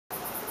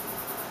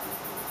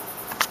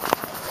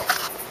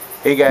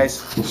Hey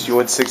guys, it's you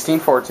with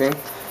 1614.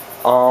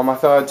 I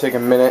thought I'd take a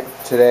minute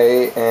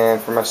today, and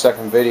for my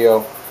second video,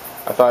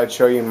 I thought I'd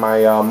show you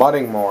my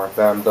mudding mower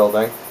that I'm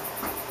building.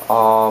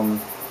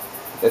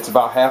 It's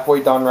about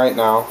halfway done right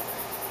now.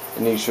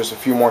 It needs just a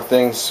few more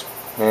things,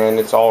 and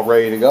it's all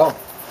ready to go.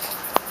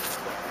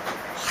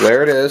 So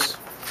there it is,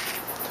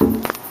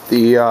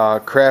 the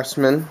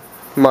Craftsman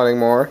mudding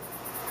mower.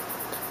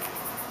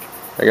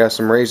 I got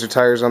some Razor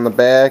tires on the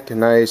back, a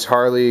nice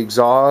Harley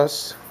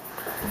exhaust.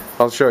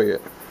 I'll show you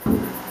it.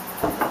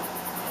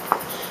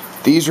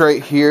 These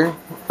right here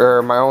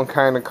are my own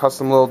kind of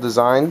custom little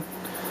design.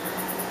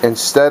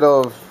 Instead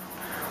of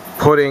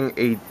putting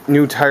a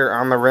new tire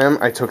on the rim,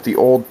 I took the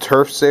old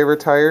Turf Saver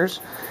tires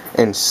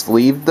and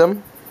sleeved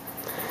them.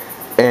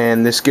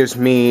 And this gives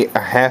me a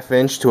 1/2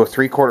 inch to a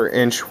 3/4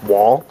 inch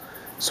wall.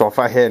 So if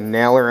I hit a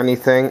nail or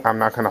anything, I'm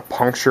not going to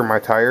puncture my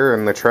tire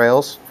in the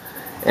trails.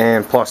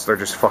 And plus, they're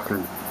just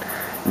fucking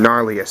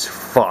gnarly as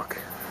fuck.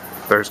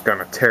 They're just going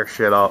to tear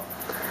shit up.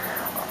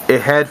 It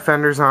had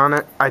fenders on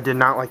it. I did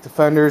not like the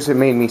fenders. It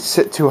made me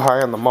sit too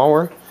high on the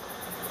mower.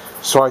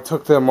 So I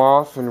took them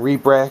off and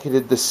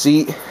re-bracketed the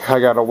seat. I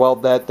gotta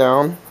weld that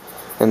down,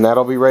 and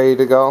that'll be ready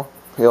to go.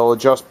 It'll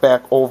adjust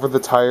back over the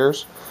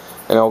tires,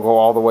 and it'll go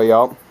all the way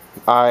up.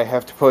 I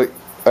have to put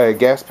a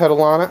gas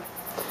pedal on it.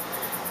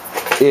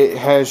 It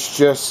has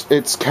just,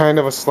 it's kind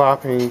of a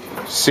sloppy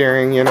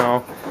steering, you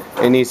know.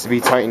 It needs to be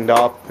tightened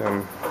up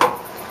and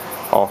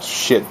all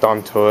shit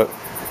done to it.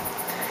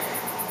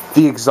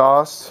 The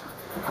exhaust,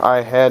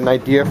 I had an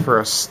idea for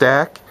a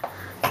stack,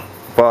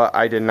 but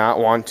I did not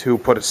want to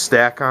put a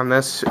stack on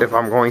this if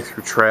I'm going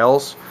through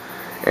trails,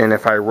 and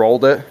if I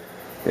rolled it,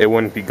 it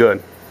wouldn't be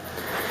good.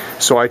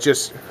 So I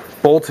just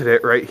bolted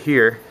it right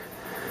here,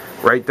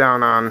 right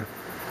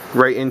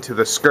into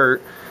the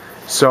skirt,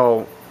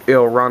 so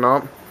it'll run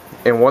up.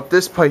 And what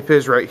this pipe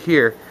is right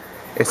here,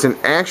 it's an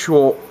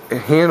actual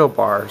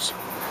handlebars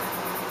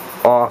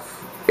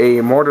off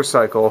a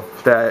motorcycle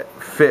that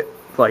fit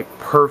like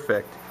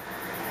perfect,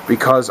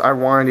 because I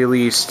wanted at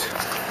least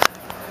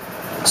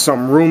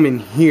some room in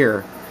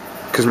here,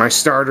 because my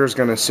starter is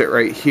going to sit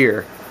right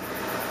here.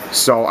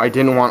 So I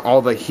didn't want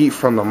all the heat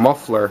from the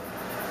muffler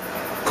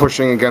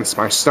pushing against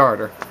my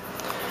starter.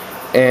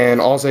 And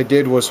all I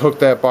did was hook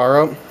that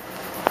bar up.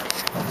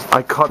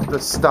 I cut the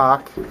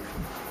stock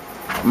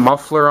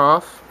muffler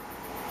off.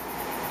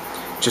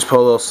 Just put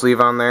a little sleeve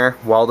on there,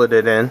 welded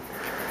it in.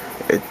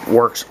 It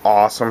works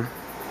awesome.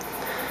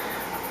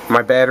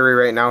 My battery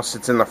right now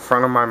sits in the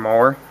front of my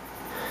mower,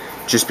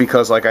 just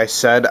because, like I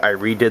said, I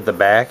redid the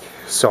back,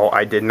 so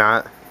I did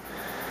not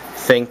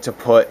think to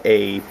put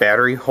a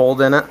battery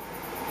hold in it.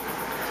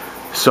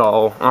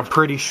 So I'm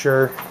pretty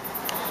sure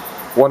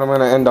what I'm going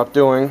to end up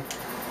doing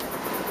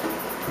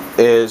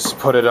is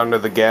put it under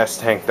the gas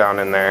tank down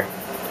in there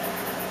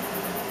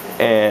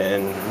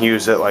and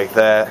use it like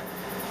that.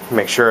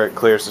 Make sure it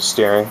clears the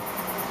steering.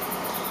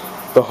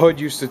 The hood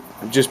used to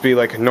just be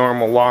like a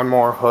normal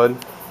lawnmower hood.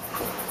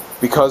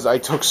 Because I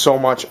took so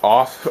much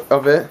off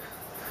of it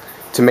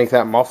to make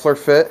that muffler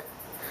fit,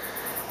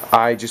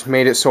 I just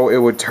made it so it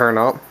would turn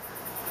up.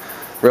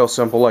 Real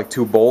simple, like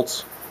 2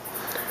 bolts.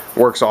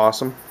 Works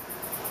awesome.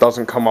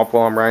 Doesn't come up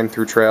while I'm riding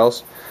through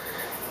trails.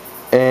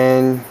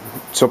 And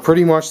so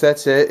pretty much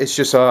that's it. It's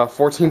just a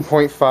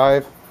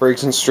 14.5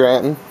 Briggs &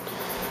 Stratton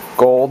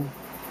gold.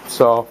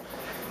 So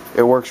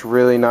it works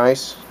really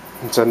nice.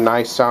 It's a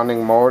nice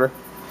sounding motor.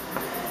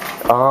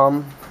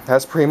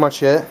 That's pretty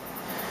much it.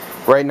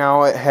 Right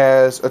now it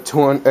has a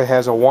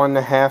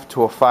 1.5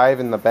 to a 5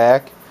 in the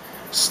back.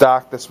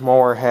 Stock, this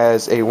mower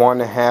has a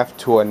 1.5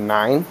 to a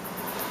 9.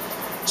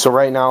 So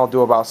right now I'll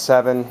do about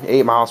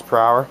 7-8 miles per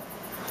hour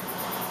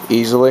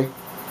easily.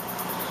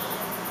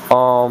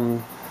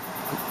 I'm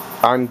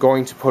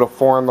going to put a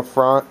 4 in the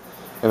front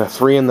and a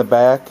 3 in the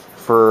back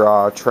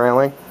for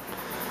trailing,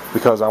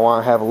 because I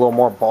want to have a little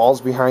more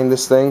balls behind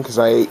this thing, because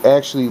I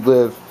actually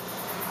live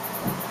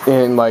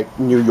in like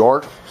New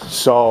York,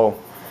 so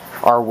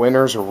our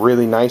winters are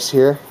really nice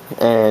here,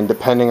 and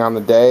depending on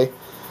the day,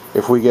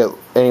 if we get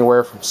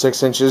anywhere from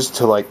 6 inches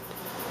to like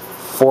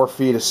 4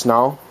 feet of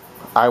snow,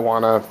 I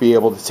want to be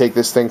able to take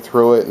this thing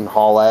through it and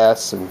haul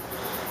ass and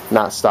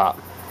not stop.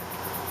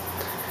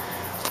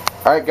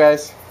 Alright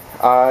guys,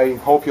 I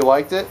hope you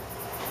liked it.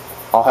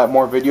 I'll have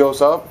more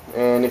videos up,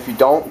 and if you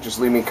don't, just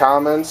leave me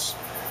comments,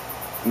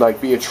 like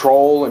be a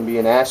troll and be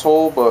an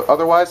asshole, but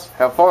otherwise,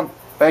 have fun.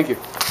 Thank you.